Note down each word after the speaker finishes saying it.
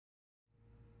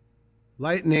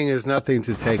Lightning is nothing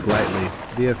to take lightly.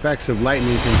 The effects of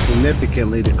lightning can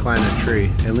significantly decline a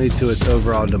tree and lead to its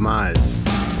overall demise.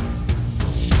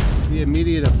 The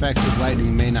immediate effects of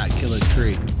lightning may not kill a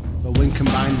tree, but when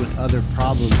combined with other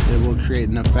problems, it will create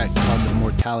an effect called the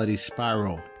mortality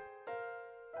spiral.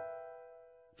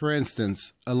 For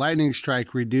instance, a lightning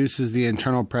strike reduces the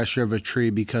internal pressure of a tree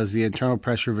because the internal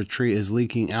pressure of a tree is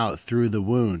leaking out through the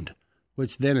wound,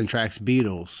 which then attracts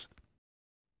beetles.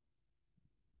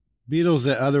 Beetles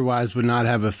that otherwise would not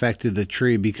have affected the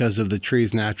tree because of the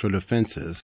tree's natural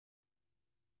defenses.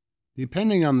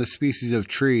 Depending on the species of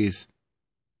trees,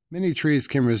 many trees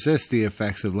can resist the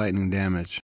effects of lightning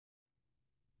damage.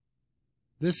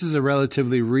 This is a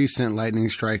relatively recent lightning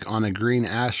strike on a green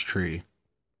ash tree.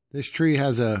 This tree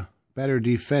has a better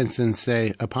defense than,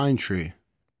 say, a pine tree.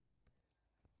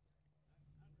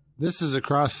 This is a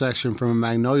cross-section from a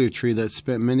magnolia tree that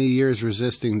spent many years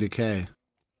resisting decay.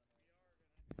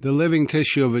 The living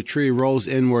tissue of a tree rolls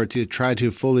inward to try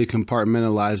to fully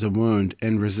compartmentalize a wound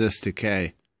and resist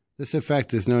decay. This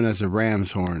effect is known as a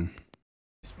ram's horn.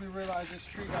 We realized this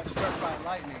tree got struck by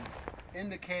lightning,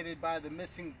 indicated by the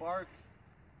missing bark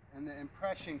and the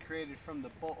impression created from the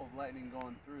bolt of lightning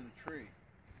going through the tree.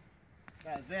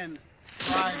 That then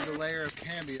fried the layer of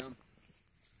cambium.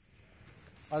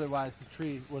 Otherwise, the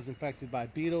tree was infected by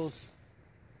beetles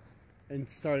and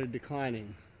started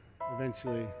declining,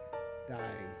 eventually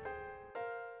dying.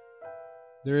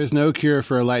 There is no cure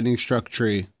for a lightning-struck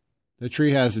tree. The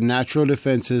tree has natural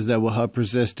defenses that will help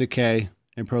resist decay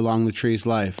and prolong the tree's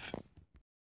life.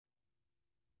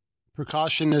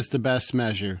 Precaution is the best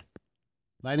measure.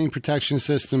 Lightning protection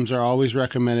systems are always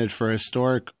recommended for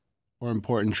historic or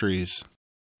important trees.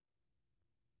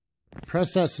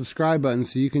 Press that subscribe button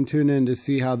so you can tune in to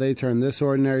see how they turn this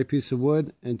ordinary piece of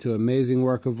wood into an amazing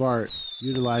work of art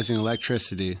utilizing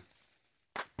electricity.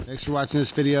 Thanks for watching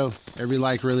this video. Every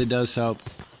like really does help.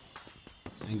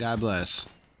 And God bless.